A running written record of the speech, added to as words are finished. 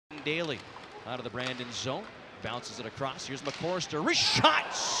Caden Daly out of the Brandon zone. Bounces it across. Here's McCorster. Wrist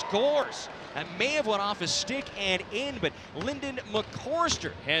shot. Scores. That may have went off his stick and in, but Lyndon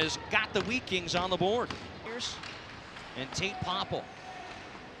McCorster has got the Wheat Kings on the board. Here's and Tate Popple.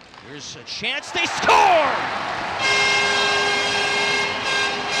 Here's a chance. They score!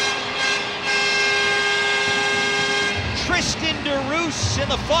 Tristan DeRoos in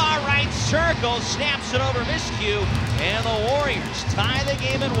the far right circle snaps it over miscue, and the Warriors tie the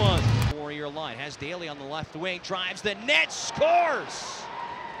game at 1. Warrior line has Daly on the left wing, drives the net, scores!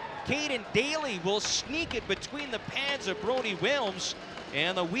 Caden Daly will sneak it between the pads of Brody Wilms,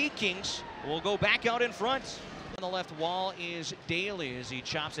 and the Wheat Kings will go back out in front. On the left wall is Daly as he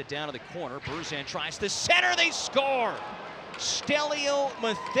chops it down to the corner. Burzan tries to center, they score! Stelio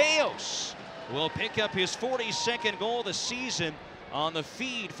Matheos will pick up his 42nd goal of the season on the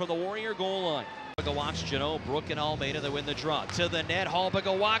feed from the Warrior goal line. Hallbigga walks Jeannot, Brook and Almeida that win the draw. To the net,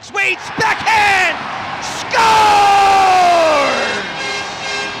 Hallbigga walks, waits, backhand! Scores!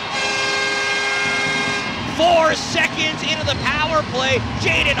 4 seconds into the power play,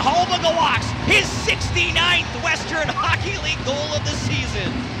 Jayden Hallbigga walks his 69th Western Hockey League goal of the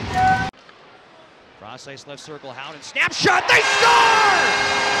season. Cross ice left circle, Howden, snapshot, they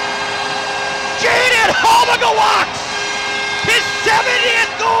score! Jayden Hallbigga walks his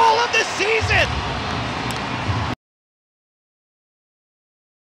 70th goal of the season!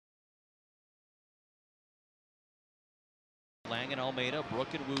 Lang and Almeida, Brook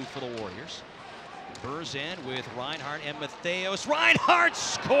and Wu for the Warriors. Burzan with Reinhart and Matheos. Reinhart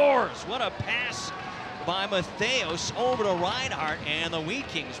scores! What a pass by Matheos over to Reinhart, and the Wheat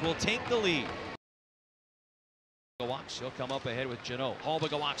Kings will take the lead. He'll come up ahead with Jeannot.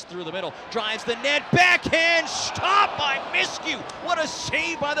 Hallbigga walks through the middle, drives the net, backhand, stopped by Miscue. What a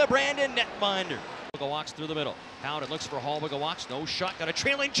save by the Brandon netminder. Hallbigga walks through the middle. Howden looks for Hallbigga walks, no shot, got a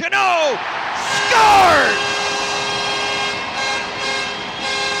trailing Jeannot! Scores!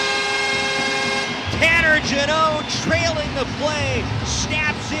 Tanner Jeannot trailing the play,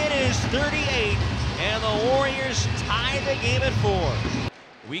 snaps in his 38th, and the Warriors tie the game at 4.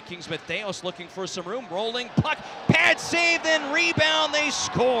 Wheat Kings Matheos looking for some room, rolling puck, pad save, then rebound, they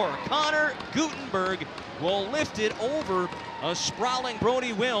score. Connor Gutenberg will lift it over a sprawling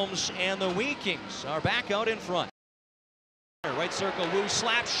Brody Wilms, and the Wheat Kings are back out in front. Right circle, Wu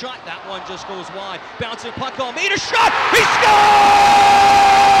slap shot, that one just goes wide. Bouncing puck, Almeida shot, he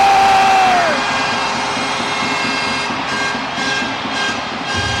scores!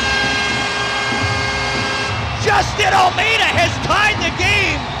 Justin Almeida has tied the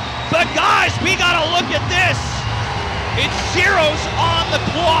game, but guys, we gotta look at this. It's zeros on the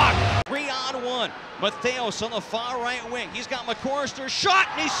clock. 3-on-1. Matheos on the far right wing. He's got McCorster shot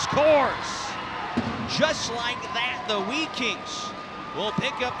and he scores. Just like that, the Wheat Kings will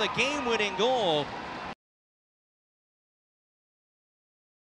pick up the game-winning goal